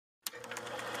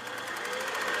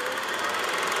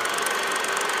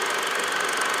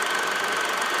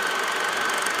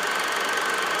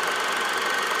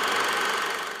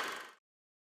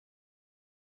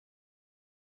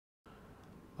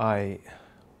I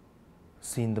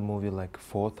seen the movie like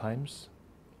 4 times.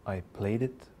 I played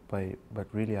it, but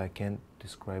really I can't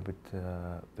describe it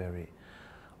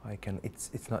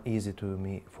It's not easy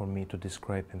for me to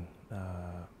describe him.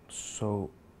 So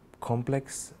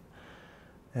complex,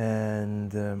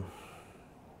 and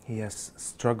he has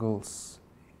struggles.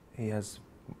 He has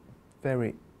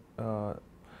very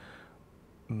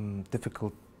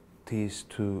difficulties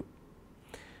to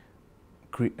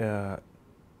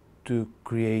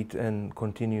create and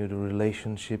continue the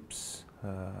relationships.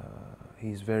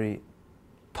 He's very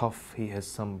tough. He has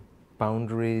some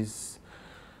boundaries.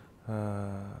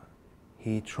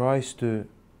 He tries to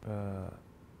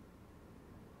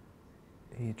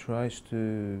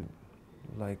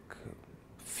like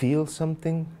feel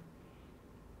something,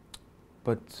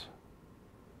 but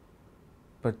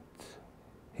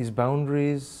his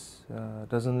boundaries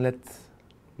doesn't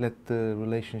let the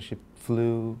relationship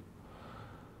flow.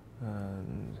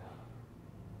 And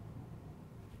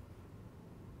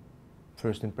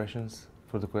first impressions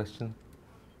for the question.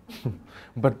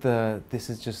 But this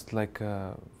is just like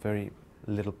a very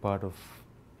little part of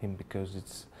him, because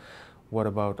it's what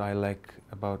I like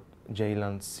about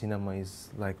Ceylan's cinema is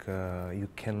like you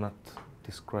cannot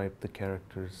describe the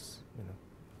characters in a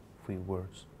few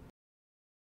words.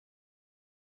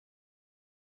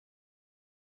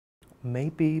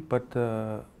 Maybe, but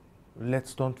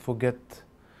let's don't forget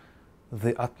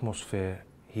the atmosphere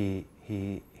he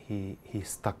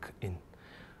stuck in,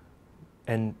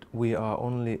 and we are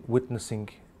only witnessing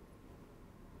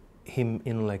him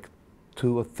in like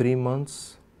 2 or 3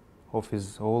 months of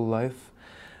his whole life,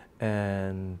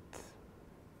 and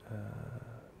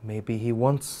maybe he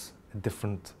wants a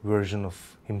different version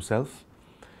of himself,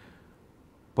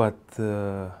 but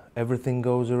everything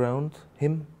goes around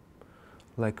him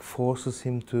like forces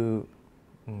him to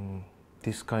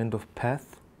this kind of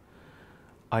path.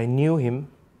 I knew him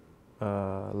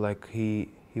like he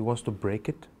wants to break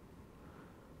it,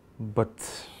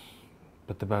 but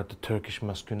about the Turkish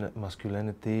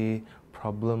masculinity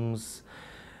problems,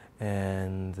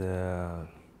 and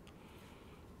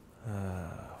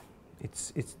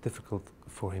it's difficult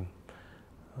for him.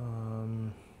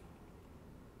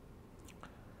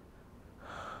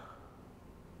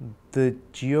 The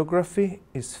geography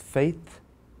is faith.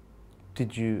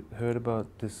 Did you heard about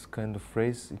this kind of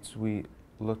phrase? We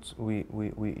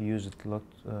use it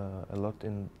a lot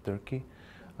in Turkey.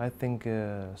 I think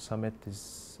Samet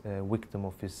is a victim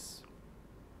of his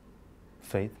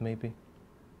faith, maybe.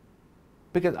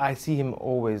 Because I see him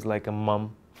always like a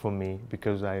mom for me,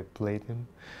 because I played him.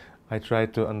 I try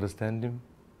to understand him.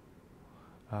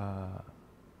 I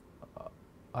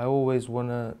always want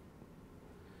to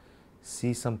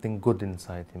see something good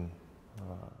inside him.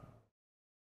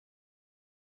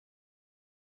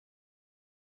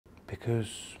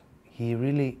 Because he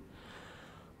really,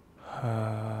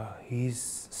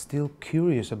 he's still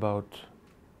curious about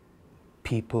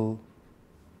people,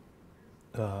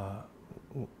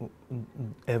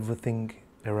 everything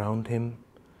around him.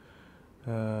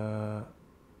 Do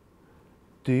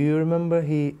you remember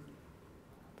he,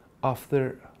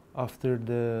 after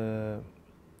the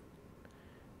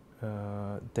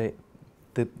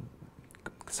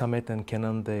Samet and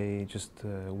Kenan, they just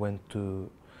went to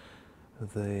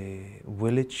the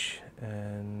village,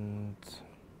 and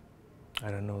I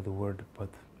don't know the word, but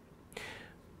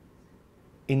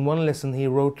in one lesson he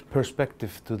wrote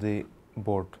perspective to the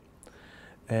board,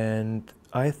 and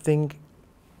I think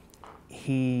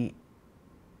he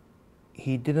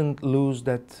didn't lose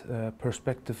that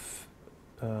perspective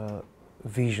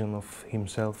vision of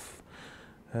himself,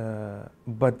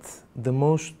 but the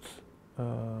most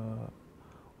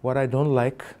what I don't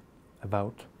like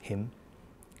about him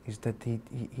is that he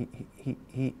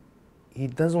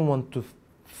doesn't want to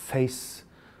face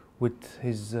with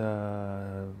his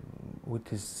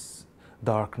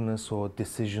darkness or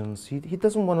decisions. He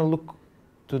doesn't want to look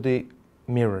to the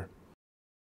mirror.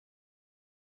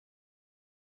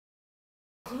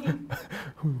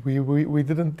 we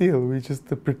didn't deal. We just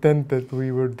pretend that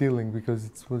we were dealing, because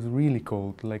it was really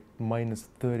cold, like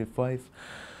 -35,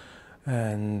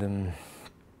 and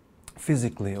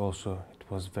physically also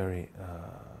it was very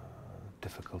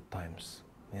difficult times.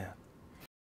 Yeah.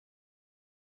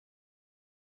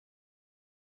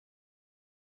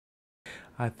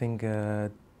 I think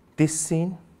this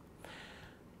scene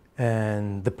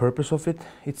and the purpose of it,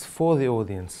 it's for the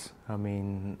audience. I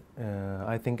mean,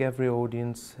 I think every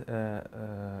audience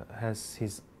has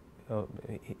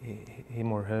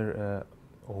him or her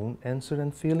own answer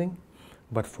and feeling,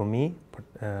 but for me,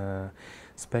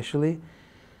 especially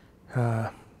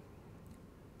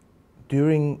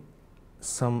during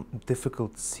some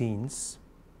difficult scenes,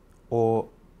 or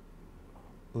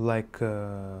like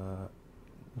the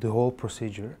whole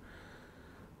procedure,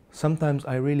 sometimes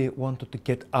I really wanted to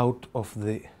get out of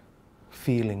the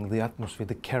feeling, the atmosphere,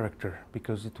 the character,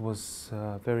 because it was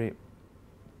very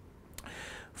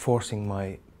forcing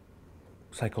my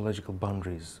psychological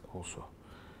boundaries also.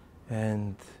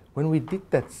 And when we did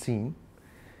that scene,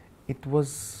 it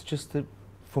was just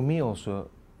for me also,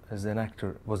 as an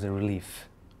actor, was a relief.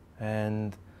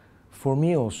 And for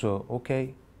me also,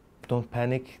 okay, don't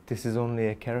panic, this is only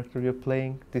a character you're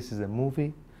playing, this is a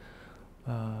movie.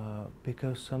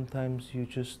 Because sometimes you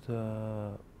just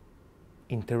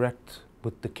interact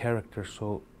with the character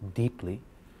so deeply.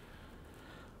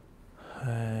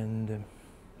 And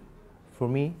for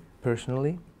me,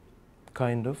 personally,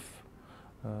 kind of,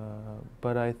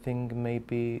 but I think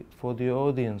maybe for the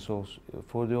audience also,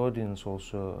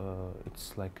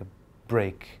 it's like a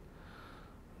break,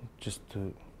 just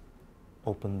to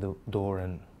open the door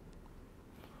and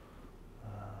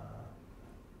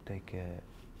take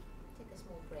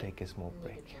a small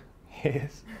break.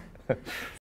 Yes.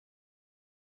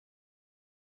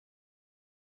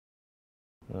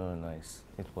 Oh, nice.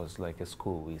 It was like a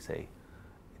school, we say.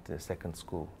 It's a second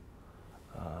school.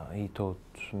 He taught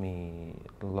me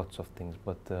lots of things,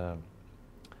 but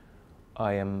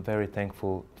I am very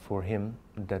thankful for him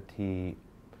that he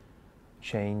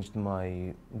changed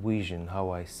my vision,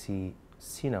 how I see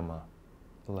cinema.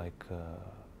 Like,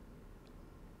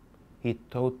 he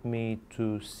taught me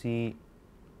to see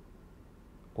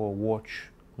or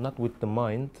watch, not with the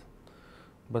mind,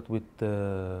 but with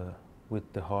the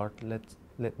heart.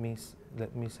 Let me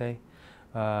say.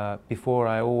 Before,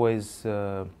 I always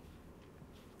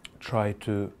try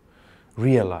to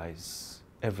realize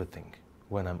everything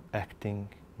when I'm acting,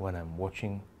 when I'm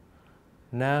watching.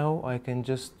 Now I can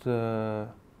just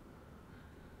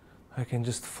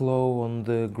flow on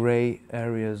the gray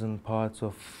areas and parts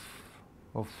of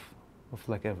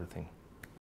like everything.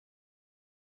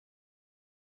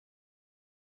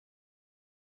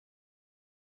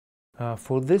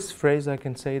 For this phrase, I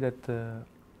can say that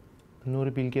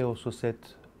Nurί Μπιλγκέ also said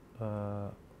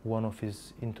one of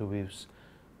his interviews,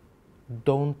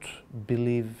 don't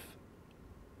believe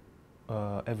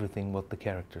everything what the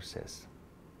character says,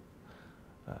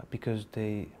 because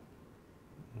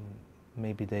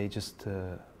maybe they just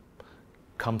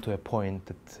come to a point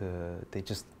that they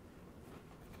just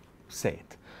say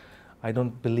it. I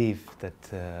don't believe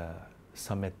that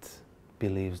Samet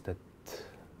believes that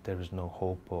there is no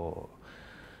hope, or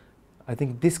I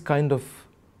think this kind of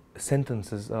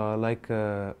sentences are like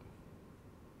a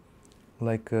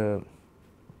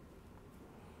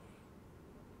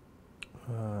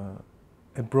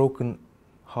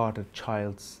broken-hearted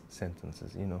child's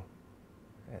sentences, you know.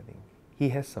 I think he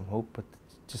has some hope, but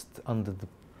just under the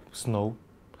snow.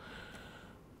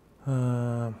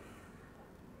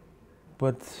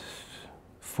 But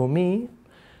for me,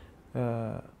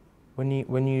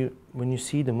 when you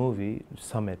see the movie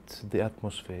Samet, the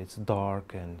atmosphere, it's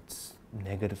dark and it's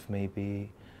negative,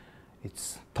 maybe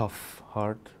it's tough,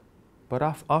 hard. But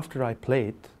after I play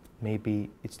it, maybe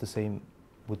it's the same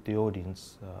with the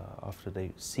audience after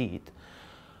they see it.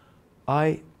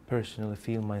 I personally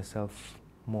feel myself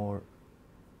more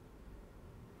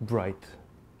bright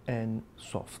and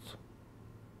soft.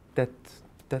 That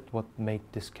what made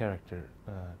this character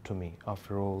to me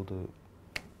after all the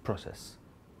process.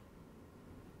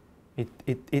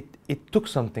 It took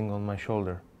something on my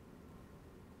shoulder.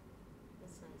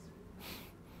 That's nice.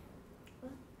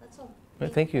 Well, that's all.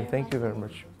 Thank you very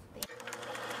much.